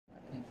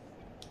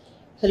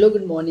Hello,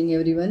 good morning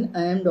everyone.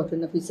 I am Dr.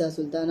 Nafisa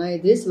Sultana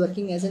Idrees,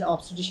 working as an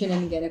obstetrician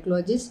and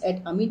gynecologist at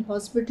Amin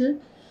Hospital,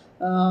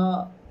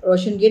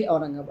 Roshan Gate,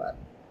 Aurangabad.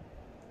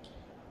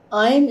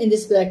 I am in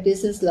this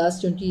practice since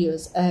last 20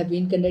 years. I have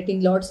been conducting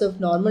lots of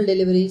normal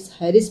deliveries,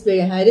 high risk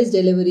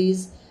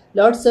deliveries,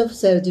 lots of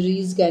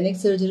surgeries, gynec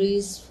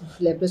surgeries,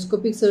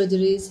 laparoscopic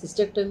surgeries,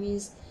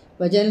 hysterectomies,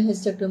 vaginal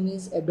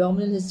hysterectomies,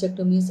 abdominal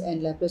hysterectomies,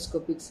 and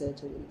laparoscopic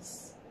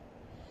surgeries.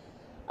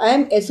 I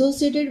am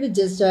associated with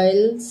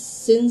Justdial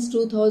since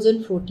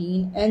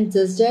 2014, and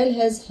Justdial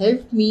has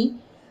helped me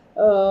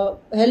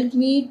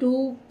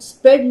to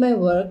spread my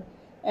work,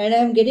 and I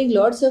am getting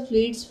lots of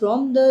leads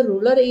from the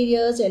rural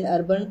areas and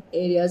urban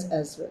areas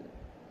as well.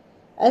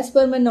 As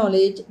per my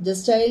knowledge,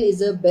 Justdial is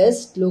the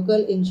best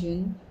local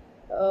engine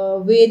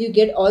where you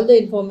get all the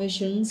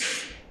informations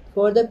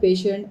for the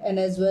patient and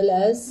as well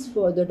as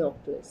for the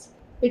doctors.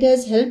 It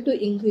has helped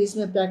to increase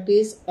my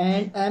practice,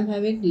 and I am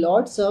having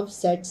lots of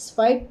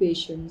satisfied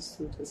patients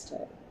through this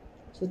time.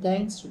 So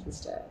thanks to this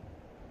time.